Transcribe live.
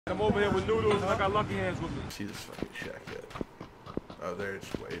I'm over here with noodles and I got lucky hands with me. See this fucking shack yet? Oh, there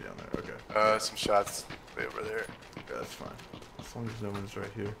it's way down there. Okay. Some shots way over there. Yeah, that's fine. As long as no one's right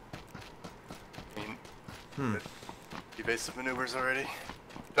here. Evasive maneuvers already.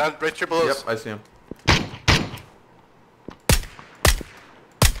 Down, right here below. Yep, I see him.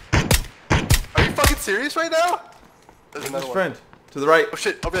 Are you fucking serious right now? There's another His one. friend. To the right. Oh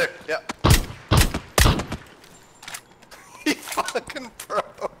shit, over there. Yeah. He fucking probed.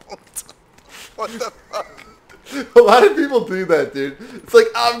 What the fuck? A lot of people do that, dude. It's like,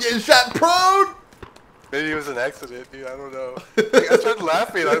 I'm getting shot prone! Maybe it was an accident, dude. I don't know. Like, I started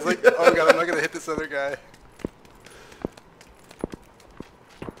laughing. I was like, oh god, I'm not gonna hit this other guy.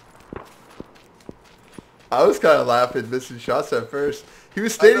 I was kind of laughing, missing shots at first. He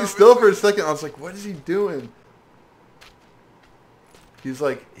was standing still for a second. I was like, what is he doing? He's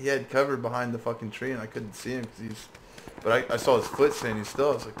like, he had cover behind the fucking tree, and I couldn't see him because he's. But I saw his foot standing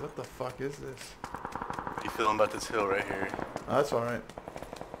still. I was like, what the fuck is this? How you feeling about this hill right here? Oh, that's all right.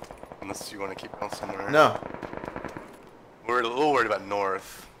 Unless you want to keep going somewhere. No. We're a little worried about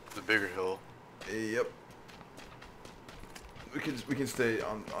north, the bigger hill. Yep. We can stay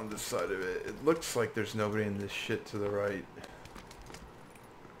on this side of it. It looks like there's nobody in this shit to the right.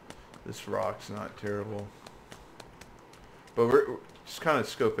 This rock's not terrible. But we're just kind of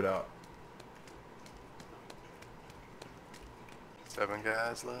scope it out. 7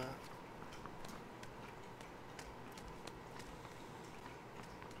 guys left.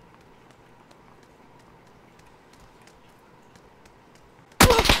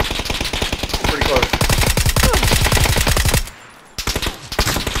 Pretty close.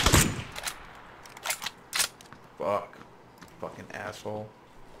 Fuck. Fucking asshole.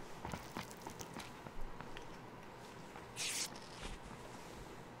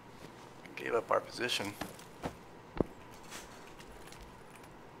 Gave up our position.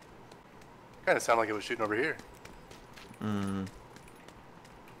 Kind of sounded like it was shooting over here. I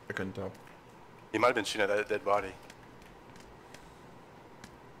couldn't tell. He might have been shooting at that dead body.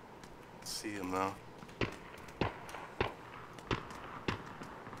 See him though.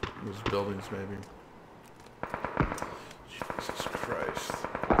 Those buildings, maybe. Jesus Christ.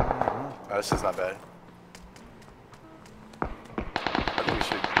 This is not bad. I think we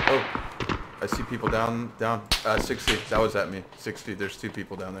should. Oh, I see people down. 60. That was at me. 60. There's 2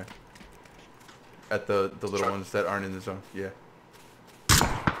 people down there. At the little ones that aren't in the zone. Yeah.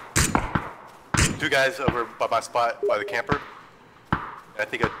 2 guys over by my spot, by the camper. I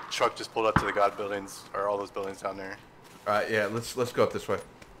think a truck just pulled up to the God buildings, or all those buildings down there. Alright, yeah, let's go up this way.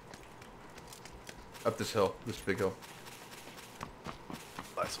 Up this hill, this big hill.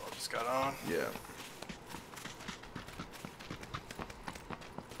 Last one just got on. Yeah.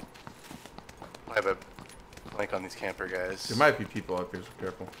 I have a blank on these camper guys. There might be people up here, so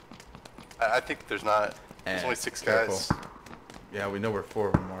careful. I think there's not. There's only 6 careful. guys. Yeah, we know where 4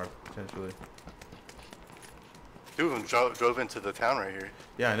 of them are, potentially. 2 of them drove into the town right here.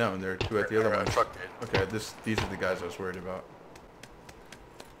 Yeah, I know, and there are 2 at the other one. Truck did. Okay, these are the guys I was worried about.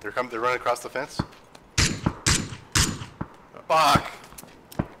 They're running across the fence. Fuck!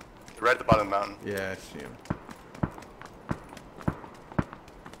 They're right at the bottom of the mountain. Yeah, I see him.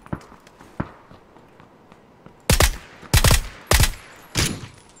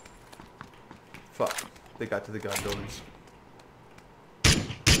 Fuck. They got to the God buildings.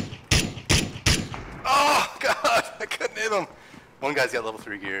 Oh god! I couldn't hit him! One guy's got level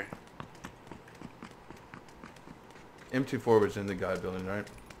 3 gear. M24 was in the God building, right?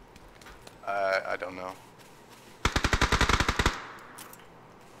 I don't know.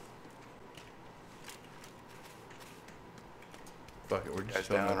 Fuck it, we're just Guys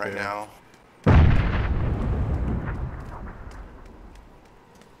filling down up right there. now.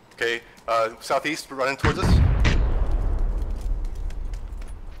 Okay, southeast, we're running towards us.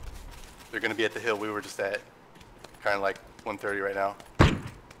 They're gonna be at the hill we were just at. Kind of like 130 right now.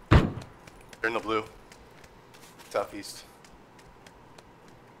 They're in the blue. Southeast.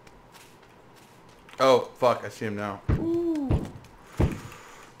 Oh, fuck, I see him now. Ooh.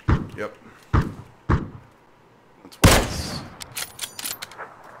 Yep. Twice.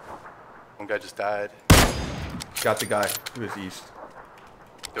 One guy just died. Got the guy to his east.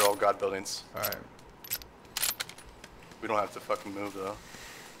 They're all God buildings. Alright. We don't have to fucking move though.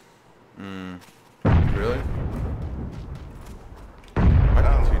 Really?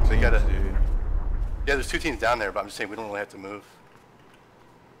 No, Two they teams, gotta. dude. Yeah, there's 2 teams down there, but I'm just saying we don't really have to move.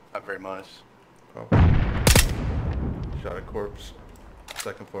 Not very much. Oh. Shot a corpse.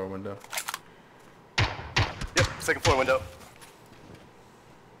 2nd floor window. Yep, 2nd floor window.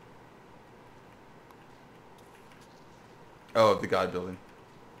 Oh, the God building.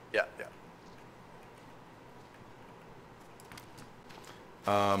 Yeah, yeah.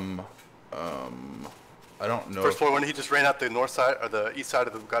 I don't know. First floor when he just ran out the north side or the east side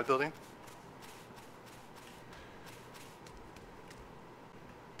of the God building.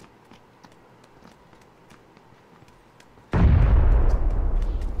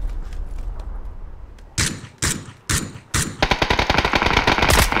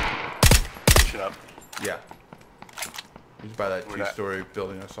 Pushing up. Yeah. He's by that Where that? two-story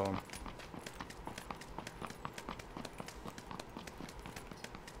building. I saw him.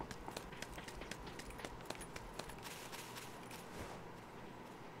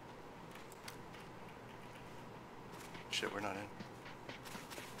 Shit, we're not in.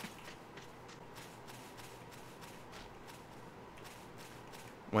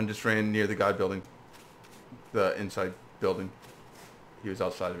 One just ran near the God building. The inside building. He was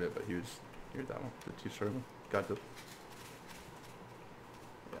outside of it, but he was near that one. The two-story one. God building.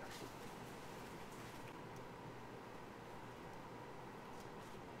 Yeah.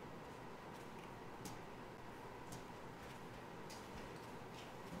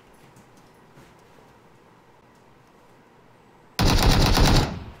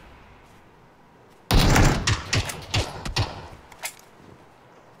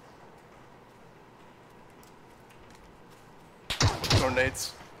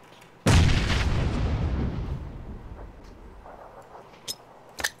 Tornades.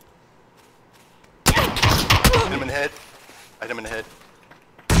 Hit him in the head. I hit him in the head.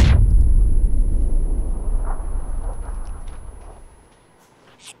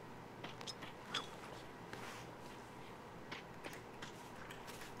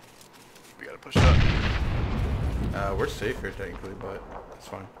 We gotta push up. We're safe here technically, but that's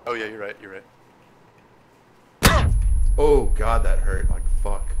fine. Oh yeah, you're right, you're right. Oh god, that hurt. Like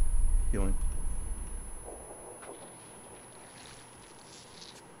fuck. Healing.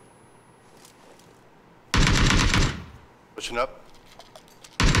 Pushing up.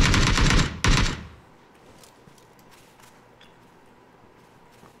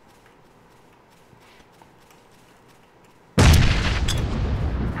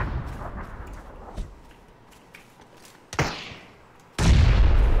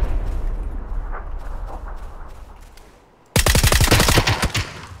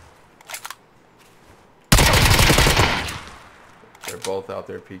 They're both out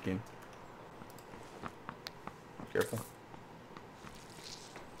there peeking. Careful.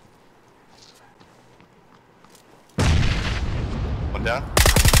 One down.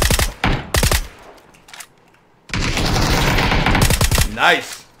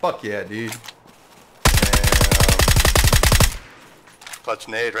 Nice! Fuck yeah, dude. Damn. Clutch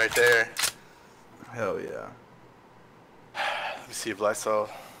nade right there. Hell yeah. Let me see if Lysol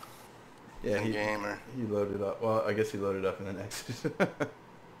Yeah, in game or. he loaded up. Well, I guess he loaded up in the next.